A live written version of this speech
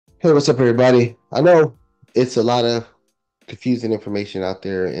Hey, what's up, everybody? I know it's a lot of confusing information out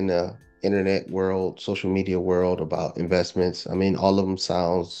there in the internet world, social media world about investments. I mean, all of them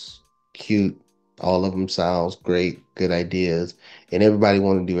sounds cute, all of them sounds great, good ideas, and everybody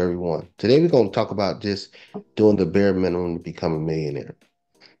want to do every one. Today, we're going to talk about just doing the bare minimum to become a millionaire.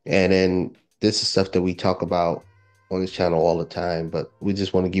 And then this is stuff that we talk about on this channel all the time, but we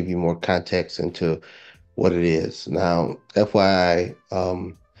just want to give you more context into what it is. Now, FYI,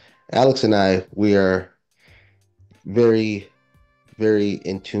 Alex and I, we are very, very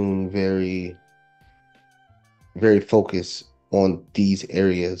in tune, very focused on these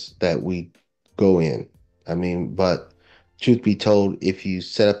areas that we go in. I mean, but truth be told, if you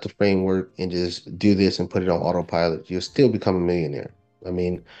set up the framework and just do this and put it on autopilot, you'll still become a millionaire. I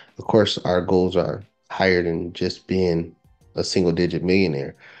mean, of course, our goals are higher than just being a single digit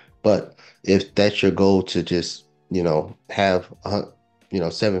millionaire. But if that's your goal to just, have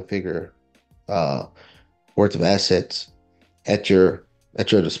seven figure uh worth of assets at your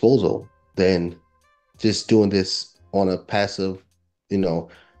disposal, then just doing this on a passive, you know,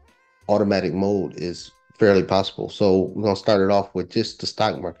 automatic mode is fairly possible. So we're gonna start it off with just the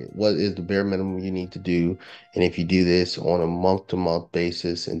stock market. What is the bare minimum you need to do? And if you do this on a month-to-month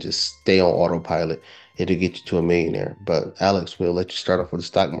basis and just stay on autopilot, it'll get you to a millionaire. But Alex, we'll let you start off with the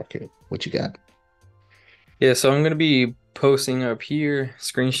stock market. What you got? Yeah, so I'm going to be posting up here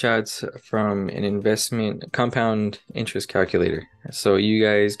screenshots from an investment compound interest calculator. So you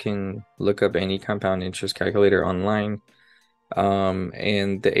guys can look up any compound interest calculator online.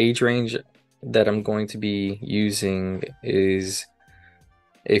 And the age range that I'm going to be using is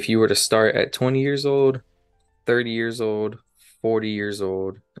if you were to start at 20 years old, 30 years old, 40 years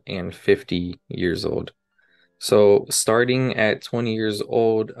old, and 50 years old. So starting at 20 years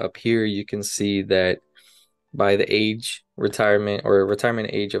old, up here you can see that by the age retirement or retirement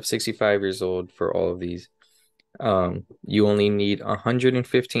age of 65 years old for all of these, you only need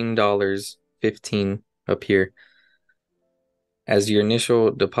 $115, 15 up here as your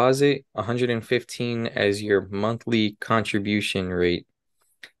initial deposit, 115 as your monthly contribution rate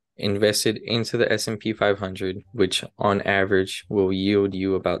invested into the S&P 500, which on average will yield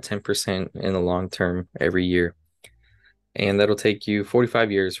you about 10% in the long term every year. And that'll take you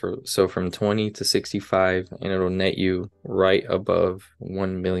 45 years from 20 to 65, and it'll net you right above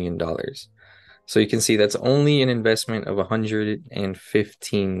 $1 million. So you can see that's only an investment of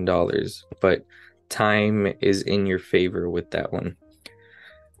 $115, but time is in your favor with that one.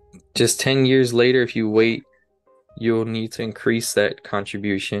 Just 10 years later, if you wait, you'll need to increase that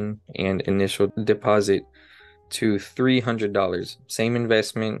contribution and initial deposit to $300. Same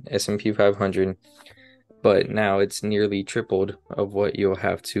investment, S&P 500, but now it's nearly tripled of what you'll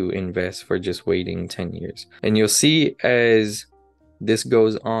have to invest for just waiting 10 years. And you'll see as this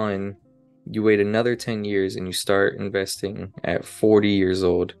goes on, you wait another 10 years and you start investing at 40 years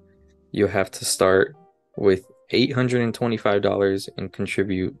old, you'll have to start with $825 and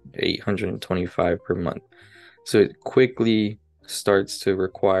contribute $825 per month. So it quickly starts to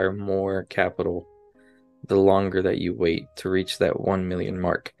require more capital the longer that you wait to reach that 1 million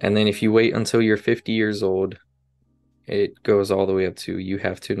mark. And then if you wait until you're 50 years old, it goes all the way up to you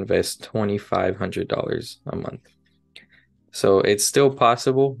have to invest $2,500 a month. So it's still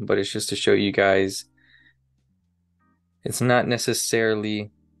possible, but it's just to show you guys it's not necessarily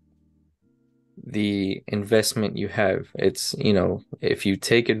the investment you have. It's, if you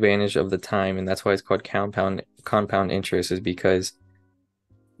take advantage of the time, and that's why it's called compound interest, is because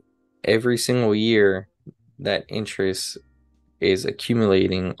every single year that interest is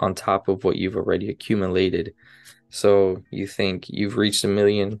accumulating on top of what you've already accumulated. So you think you've reached a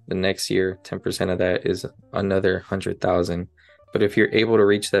million, the next year, 10% of that is another 100,000. But if you're able to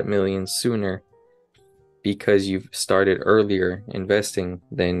reach that million sooner because you've started earlier investing,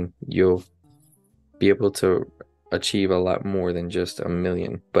 then you'll be able to achieve a lot more than just a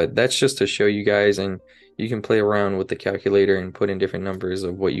million. But that's just to show you guys, and you can play around with the calculator and put in different numbers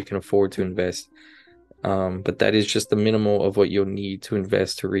of what you can afford to invest. But that is just the minimal of what you'll need to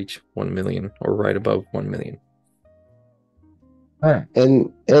invest to reach 1 million or right above 1 million. Right.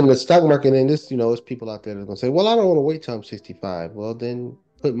 And the stock market, and this, there's people out there that are gonna say, well, I don't want to wait till I'm 65. Well, then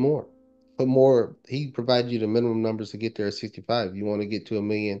put more. Put more. He provides you the minimum numbers to get there at 65. You want to get to a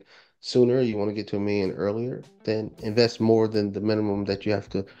million sooner, you want to get to a million earlier, then invest more than the minimum that you have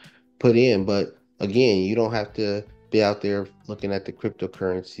to put in. But again, you don't have to be out there looking at the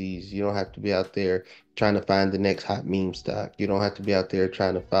cryptocurrencies. You don't have to be out there trying to find the next hot meme stock. You don't have to be out there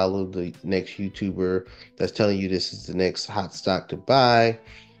trying to follow the next YouTuber that's telling you this is the next hot stock to buy.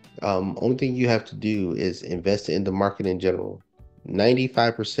 Only thing you have to do is invest in the market in general.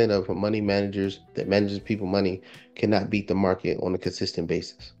 95% of money managers that manages people money cannot beat the market on a consistent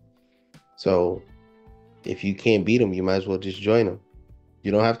basis. So if you can't beat them, you might as well just join them.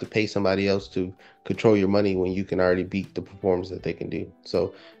 You don't have to pay somebody else to control your money when you can already beat the performance that they can do.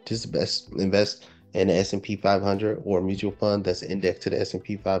 So just best invest in the S&P 500 or a mutual fund that's indexed to the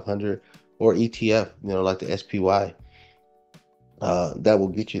S&P 500 or ETF, like the SPY. That will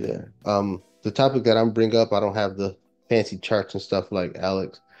get you there. The topic that I'm bring up, I don't have the fancy charts and stuff like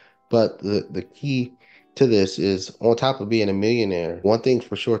Alex, but the key to this is on top of being a millionaire, one thing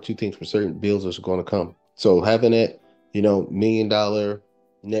for sure, two things for certain, bills are going to come. So having that, $1 million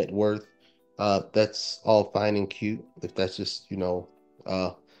net worth, that's all fine and cute. If that's just, uh,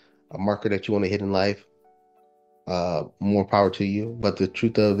 a marker that you want to hit in life, more power to you. But the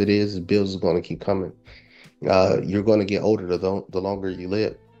truth of it is bills is going to keep coming. You're going to get older the longer you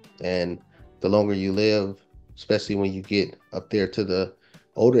live. And the longer you live, especially when you get up there to the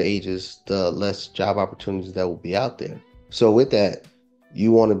older ages, the less job opportunities that will be out there. So with that,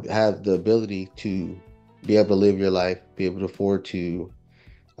 you want to have the ability to be able to live your life, be able to afford to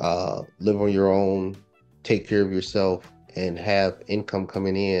live on your own, take care of yourself, and have income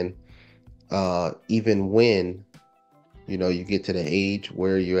coming in, even when you get to the age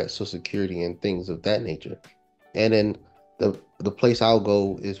where you're at Social Security and things of that nature. And then the place I'll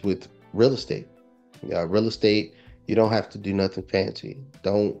go is with real estate. Yeah, real estate, you don't have to do nothing fancy.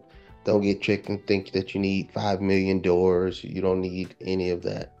 Don't get tricked and think that you need 5 million doors. You don't need any of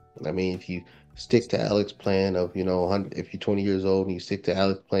that. I mean, if you stick to Alex plan of, 100, if you're 20 years old and you stick to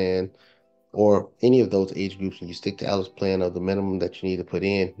Alex plan or any of those age groups and you stick to Alex plan of the minimum that you need to put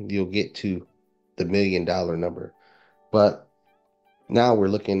in, you'll get to the $1 million number. But now we're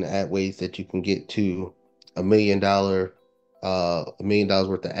looking at ways that you can get to $1 million worth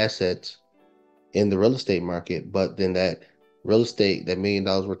of assets in the real estate market, but then that $1 million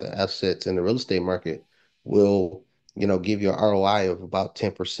worth of assets in the real estate market will, give you an ROI of about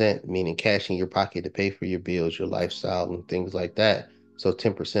 10%, meaning cash in your pocket to pay for your bills, your lifestyle, and things like that. So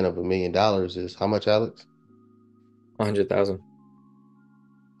 10% of $1 million is how much, Alex? 100,000.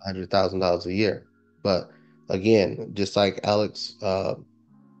 $100,000 a year. But again, just like Alex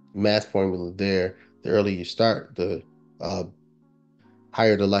math formula there, the earlier you start, the uh,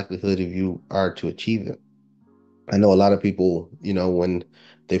 higher the likelihood of you are to achieve it. I know a lot of people, when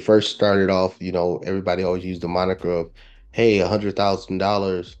they first started off, everybody always used the moniker of, hey,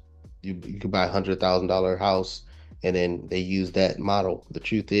 $100,000, you could buy $100,000 house, and then they use that model. The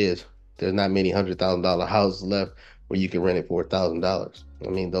truth is, there's not many $100,000 houses left where you can rent it for $1,000. I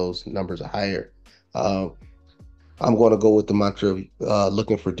mean, those numbers are higher. Uh, I'm going to go with the mantra of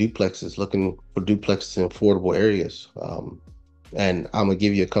looking for duplexes in affordable areas. And I'm gonna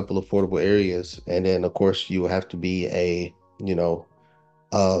give you a couple of affordable areas, and then of course you will have to be you know,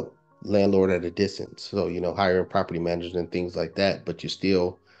 a landlord at a distance. So hiring property managers and things like that. But you're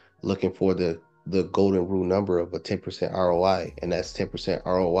still looking for the golden rule number of a 10% ROI, and that's 10%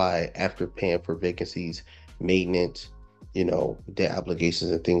 ROI after paying for vacancies, maintenance, debt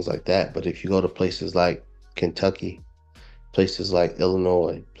obligations and things like that. But if you go to places like Kentucky, places like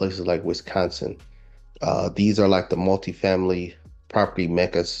Illinois, places like Wisconsin, these are like the multifamily property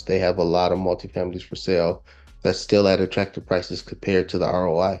meccas. They have a lot of multifamilies for sale that's still at attractive prices compared to the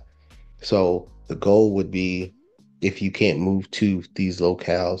ROI. So the goal would be if you can't move to these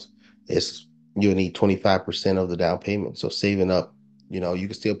locales, it's you'll need 25% of the down payment. So saving up, you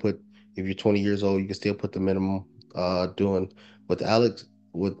can still put if you're 20 years old, you can still put the minimum doing what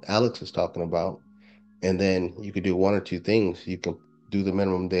Alex is talking about, and then you could do one or two things. You can do the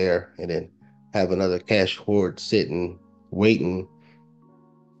minimum there and then have another cash hoard sitting, waiting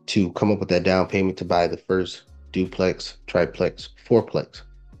to come up with that down payment to buy the first duplex, triplex, fourplex.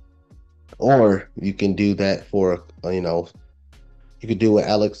 Or you can do that for, you could do what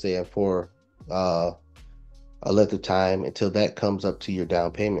Alex said for uh, a length of time until that comes up to your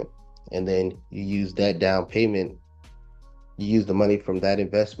down payment. And then you use that down payment, you use the money from that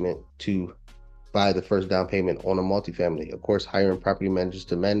investment to buy the first down payment on a multifamily. Of course, hiring property managers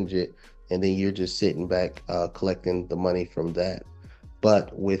to manage it, and then you're just sitting back collecting the money from that.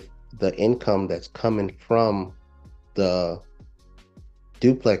 But with the income that's coming from the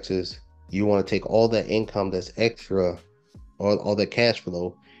duplexes, you want to take all that income that's extra, or all that cash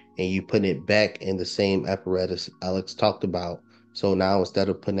flow, and you put it back in the same apparatus Alex talked about. So now instead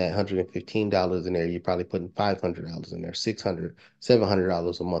of putting that $115 in there, you're probably putting $500 in there, 600,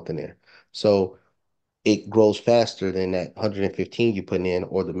 $700 a month in there. So it grows faster than that 115 you're putting in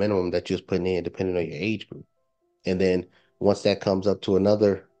or the minimum that you're putting in, depending on your age group. And then once that comes up to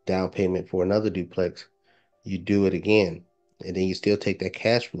another down payment for another duplex, you do it again. and then you still take that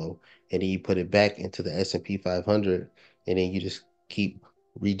cash flow and then you put it back into the S&P 500, and then you just keep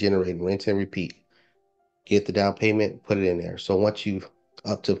regenerating, rinse and repeat. Get the down payment, put it in there. So once you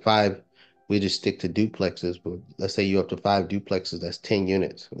up to five, we just stick to duplexes, but let's say you're up to five duplexes, that's 10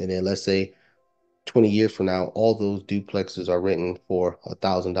 units. And then let's say 20 years from now, all those duplexes are renting for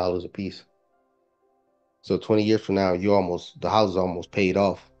 $1,000 a piece. So 20 years from now, the house is almost paid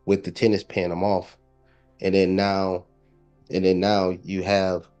off with the tenants paying them off. And then now, and then now you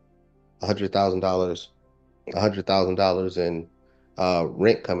have $100,000 in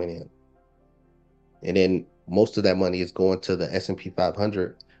rent coming in. And then most of that money is going to the S&P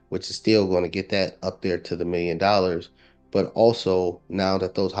 500, which is still going to get that up there to the $1 million. But also now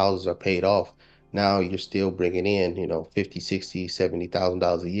that those houses are paid off, now you're still bringing in, 50, 60,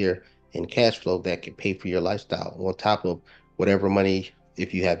 $70,000 a year in cash flow that can pay for your lifestyle on top of whatever money,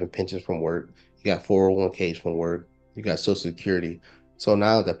 if you have pensions from work, you got 401ks from work, you got Social Security. So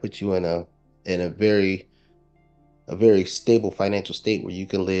now that puts you in a very stable financial state where you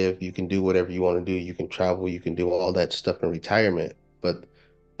can live, you can do whatever you want to do, you can travel, you can do all that stuff in retirement. But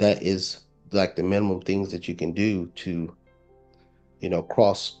that is like the minimum things that you can do to,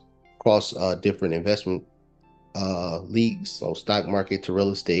 cross different investment leagues, so stock market to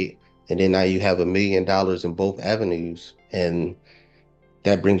real estate. And then now you have $1 million in both avenues, and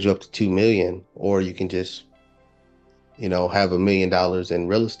that brings you up to 2 million. Or you can just, have $1 million in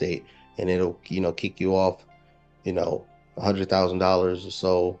real estate, and it'll, kick you off, $100,000 or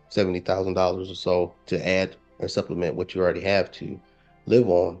so, $70,000 or so to add or supplement what you already have to live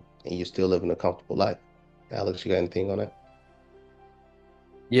on, and you're still living a comfortable life. Alex, you got anything on that?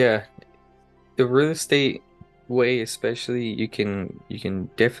 Yeah, the real estate way, especially, you can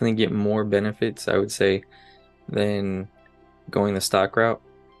definitely get more benefits, I would say, than going the stock route.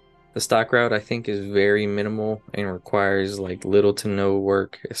 The stock route, I think, is very minimal and requires like little to no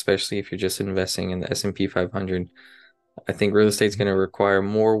work, especially if you're just investing in the S&P 500. I think real estate's going to require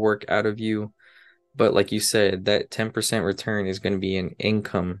more work out of you. But like you said, that 10% return is going to be an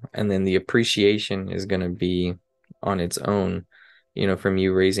income, and then the appreciation is going to be on its own, from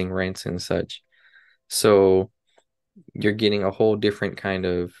you raising rents and such. So you're getting a whole different kind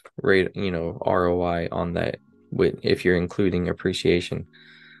of rate, ROI on that with if you're including appreciation.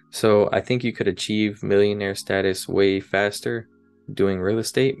 So I think you could achieve millionaire status way faster doing real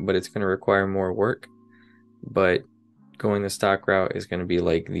estate, but it's going to require more work. But going the stock route is going to be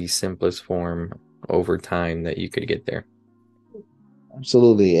like the simplest form over time that you could get there.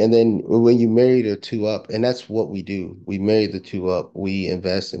 Absolutely. And then when you marry the two up, and that's what we do, we marry the two up. We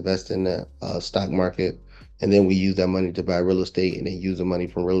invest in the stock market, and then we use that money to buy real estate, and then use the money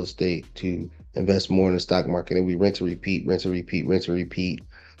from real estate to invest more in the stock market. And we rinse and repeat, rinse and repeat, rinse and repeat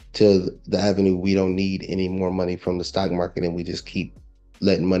to the avenue we don't need any more money from the stock market, and we just keep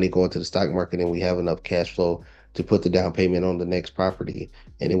letting money go into the stock market, and we have enough cash flow to put the down payment on the next property,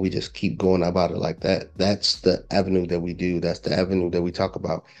 and then we just keep going about it like that. That's the avenue that we do. That's the avenue that we talk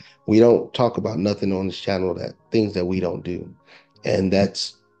about. We don't talk about nothing on this channel, that things that we don't do. And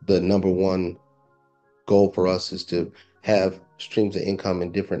that's the number one goal for us, is to have streams of income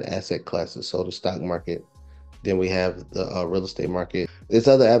in different asset classes. So the stock market, then we have the real estate market. There's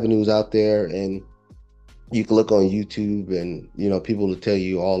other avenues out there, and you can look on YouTube, and people will tell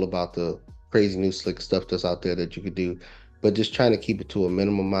you all about the crazy new slick stuff that's out there that you could do, but just trying to keep it to a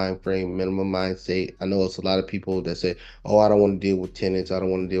minimum mind frame, minimum mind state. I know it's a lot of people that say, oh, I don't want to deal with tenants, I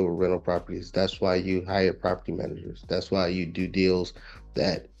don't want to deal with rental properties. That's why you hire property managers. That's why you do deals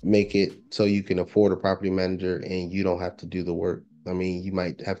that make it so you can afford a property manager and you don't have to do the work. I mean, you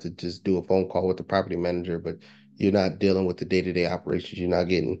might have to just do a phone call with the property manager, but you're not dealing with the day-to-day operations. You're not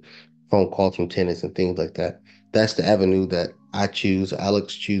getting phone calls from tenants and things like that. That's the avenue that I choose.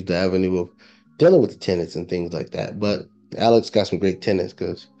 Alex choose the avenue of dealing with the tenants and things like that. But Alex got some great tenants,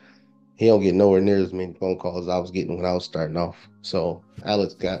 because he don't get nowhere near as many phone calls as I was getting when I was starting off. So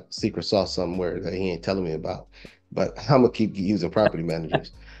Alex got secret sauce somewhere that he ain't telling me about. But I'm gonna keep using property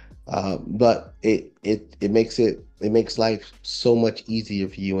managers. But it makes life so much easier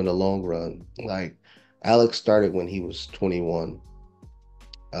for you in the long run. Like Alex started when he was 21,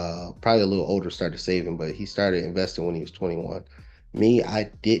 probably a little older, started saving, but he started investing when he was 21. Me, I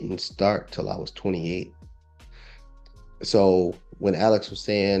didn't start till I was 28. So when Alex was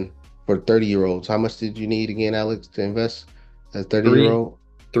saying for 30-year-olds, how much did you need again, Alex, to invest as a 30 year Three old?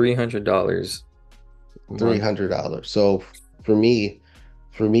 $300 a month. $300. So for me,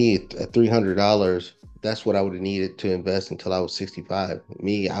 at $300, that's what I would have needed to invest until I was 65.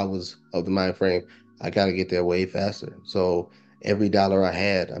 Me, I was of the mind frame, I got to get there way faster. So every dollar I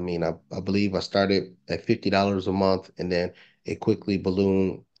had, I mean, I believe I started at $50 a month, and then it quickly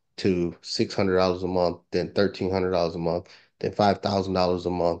ballooned to $600 a month, then $1,300 a month, then $5,000 a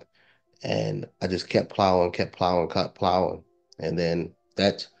month. And I just kept plowing, kept plowing. And then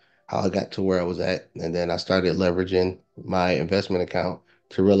that's how I got to where I was at. And then I started leveraging my investment account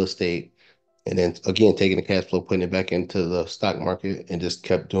to real estate. And then again, taking the cash flow, putting it back into the stock market, and just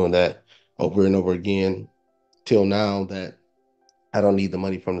kept doing that over and over again till now that I don't need the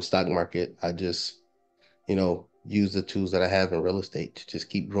money from the stock market. I just, use the tools that I have in real estate to just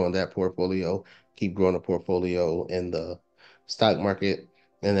keep growing that portfolio, keep growing the portfolio in the stock market,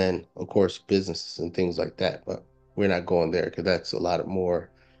 and then of course businesses and things like that. But we're not going there because that's a lot of more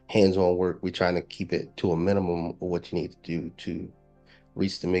hands-on work. We're trying to keep it to a minimum of what you need to do to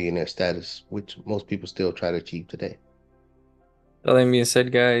reach the millionaire status, which most people still try to achieve today. That being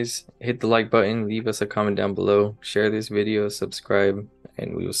said, guys, hit the like button, leave us a comment down below, share this video, subscribe,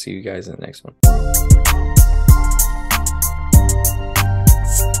 and we will see you guys in the next one.